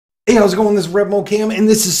Hey, how's it going? This is RepMoCam, and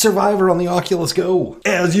this is Survivor on the Oculus Go.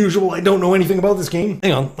 As usual, I don't know anything about this game.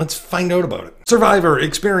 Hang on, let's find out about it. Survivor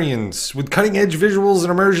experience. With cutting-edge visuals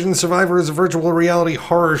and immersion, Survivor is a virtual reality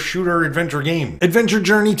horror shooter adventure game. Adventure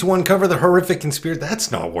journey to uncover the horrific conspiracy. That's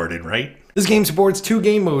not worded right. This game supports 2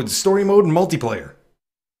 game modes, story mode and multiplayer.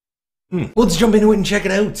 Let's jump into it and check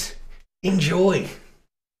it out. Enjoy.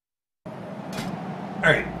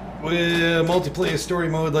 Alright, multiplayer story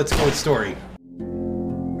mode, let's go with story.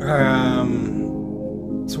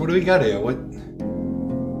 So what do we got here? What?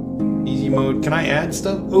 Easy mode. Can I add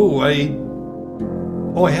stuff? Oh,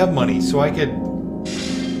 I have money, so I could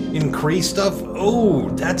increase stuff. Oh,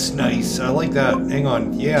 that's nice. I like that. Hang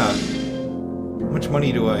on. Yeah. How much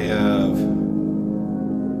money do I have?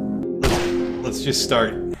 Let's just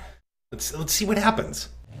start. Let's see what happens.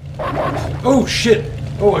 Oh shit.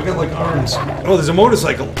 Oh, I got like arms. Oh, there's a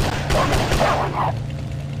motorcycle.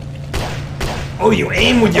 Oh, you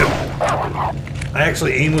aim with your... I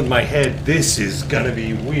actually aim with my head. This is gonna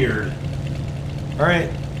be weird. Alright.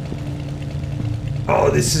 Oh,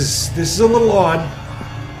 this is a little odd.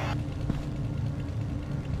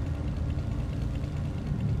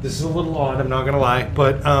 This is a little odd, I'm not gonna lie.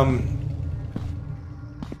 But,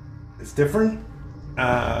 it's different.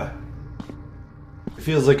 It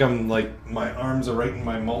feels like I'm, like, my arms are right in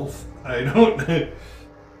my mouth. I don't...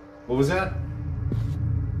 What was that?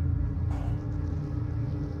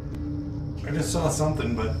 I just saw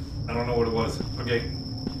something, but I don't know what it was. Okay.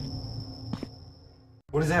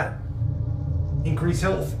 What is that? Increase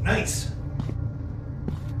health. Nice.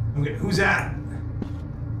 Okay, who's that?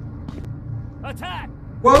 Attack!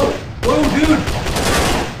 Whoa! Whoa, dude!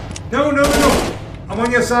 No, no, no! I'm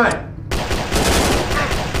on your side.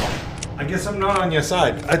 I guess I'm not on your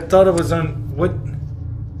side. I thought it was on...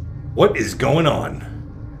 What is going on?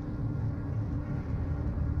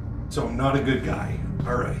 So I'm not a good guy.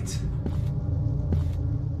 Alright.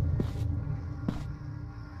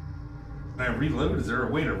 Can I reload? Is there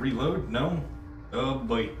a way to reload? No? Oh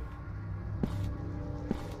boy.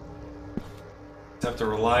 Just have to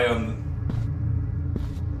rely on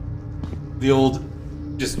the old,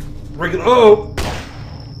 just regular. Oh!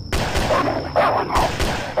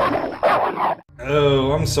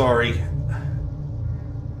 Oh, I'm sorry.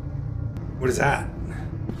 What is that?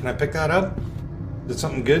 Can I pick that up? Is it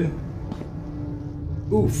something good?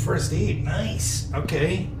 Ooh, first aid. Nice.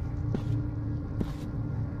 Okay.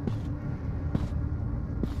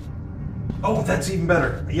 Oh, that's even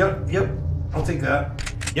better. Yep. I'll take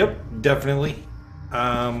that. Yep, definitely.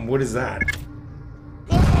 What is that?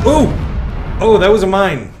 Oh! Oh, that was a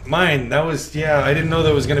mine. Mine. That was, yeah, I didn't know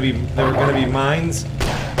there were gonna be mines.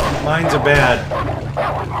 Mines are bad.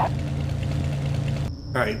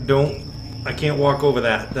 Alright, I can't walk over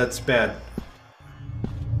that. That's bad.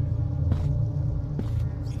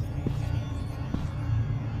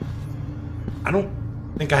 I don't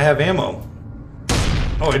think I have ammo.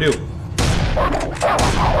 Oh, I do.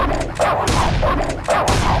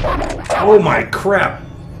 Oh my crap!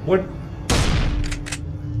 What?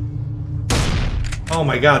 Oh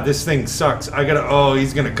my god, this thing sucks. Oh,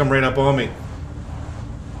 he's gonna come right up on me.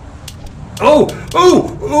 Oh!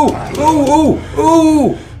 Oh! Oh! Oh!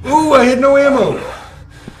 Oh! Oh! I had no ammo!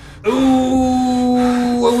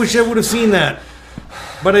 Oh! I wish I would have seen that.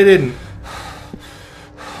 But I didn't.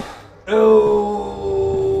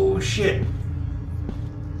 Oh shit.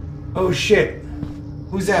 Oh shit.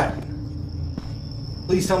 Who's that?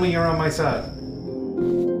 Please tell me you're on my side.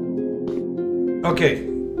 Okay.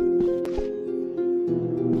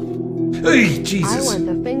 Hey, Jesus. I want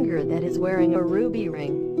the finger that is wearing a ruby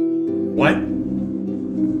ring. What?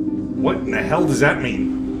 What in the hell does that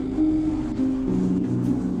mean?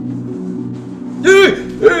 Hey!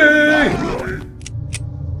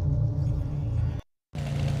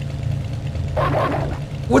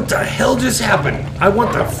 What the hell just happened? I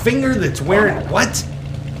want the finger that's wearing... What?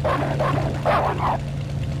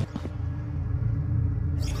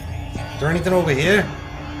 Is there anything over here?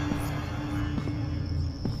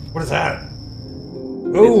 What is that?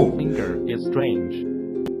 Oh! This finger is strange.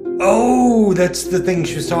 Oh, that's the thing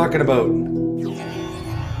she was talking about.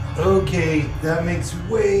 Okay, that makes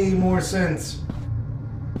way more sense.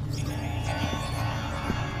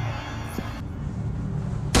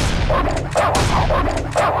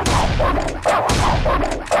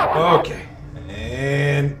 Okay,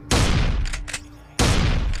 and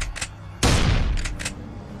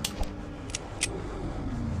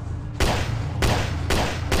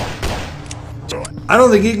I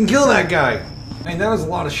don't think you can kill that guy. I mean, that was a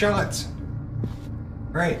lot of shots.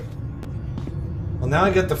 Right. Well, now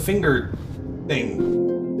I got the finger thing.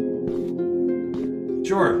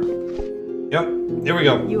 Sure. Yep, here we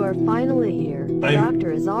go. You are finally here. The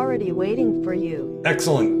doctor is already waiting for you.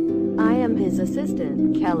 Excellent. I am his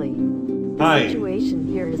assistant, Kelly. Hi. The situation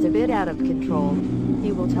here is a bit out of control.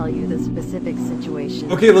 He will tell you the specific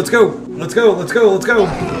situation. Okay, let's go. Let's go, let's go, let's go.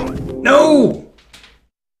 No!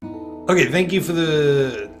 Okay, thank you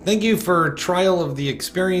for trial of the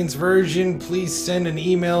experience version. Please send an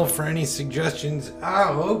email for any suggestions.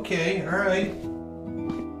 Oh, okay, alright.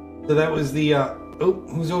 So that was the, oh,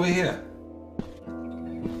 who's over here?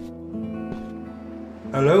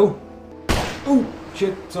 Hello? Oh,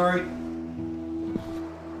 shit, sorry.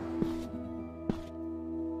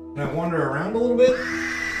 Can I wander around a little bit?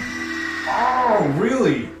 Oh,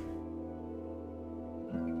 really?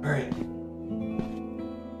 Alright.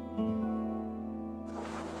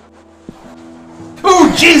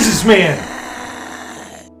 Oh, Jesus, man!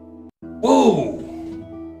 Whoa!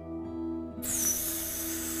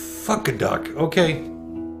 Fuck a duck. Okay.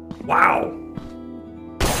 Wow.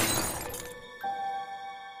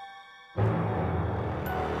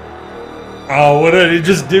 Oh, what did I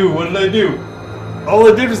just do? What did I do? All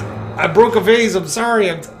I did was... I broke a vase. I'm sorry.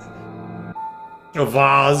 A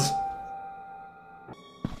vase.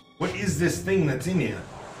 What is this thing that's in here?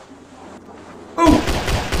 Oh!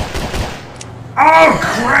 Oh,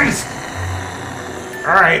 Christ!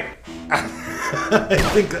 Alright. I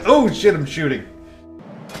think... Oh, shit, I'm shooting.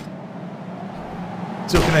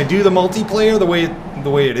 So can I do the multiplayer the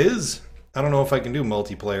way it is? I don't know if I can do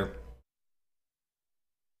multiplayer.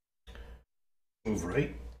 Move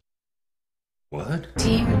right. What?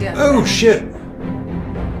 Team deathmatch. Oh, shit!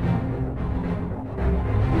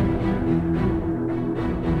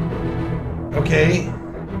 Okay.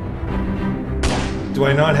 Do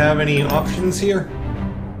I not have any options here?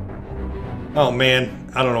 Oh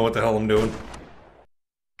man, I don't know what the hell I'm doing.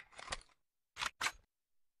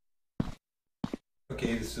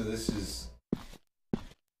 Okay, so this is... Is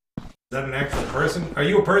that an actual person? Are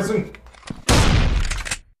you a person?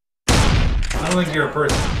 I don't think you're a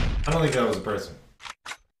person. I don't think that was a person.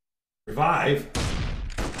 Revive?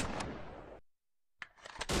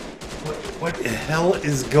 What the hell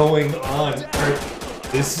is going on?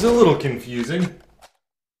 This is a little confusing.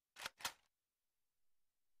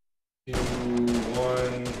 2,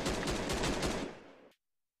 1.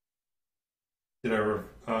 Did I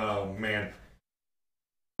oh man.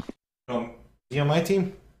 Is he on my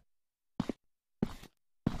team?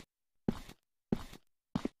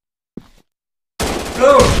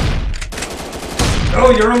 Oh! Oh,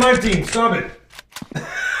 you're on my team. Stop it.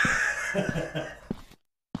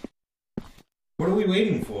 What are we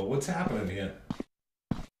waiting for? What's happening here?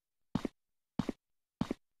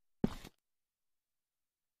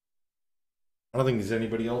 I don't think there's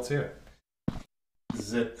anybody else here. This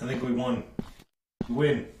is it. I think we won. We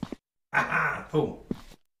win. Aha! Oh.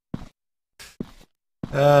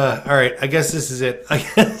 Alright. I guess this is it. I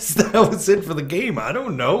guess that was it for the game. I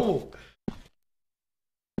don't know.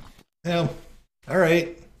 Yeah.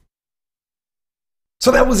 Alright. So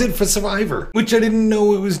that was it for Survivor, which I didn't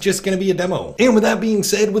know it was just going to be a demo. And with that being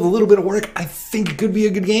said, with a little bit of work, I think it could be a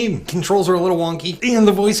good game. Controls are a little wonky, and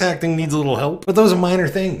the voice acting needs a little help, but those are minor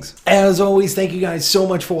things. As always, thank you guys so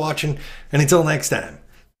much for watching, and until next time,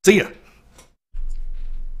 see ya!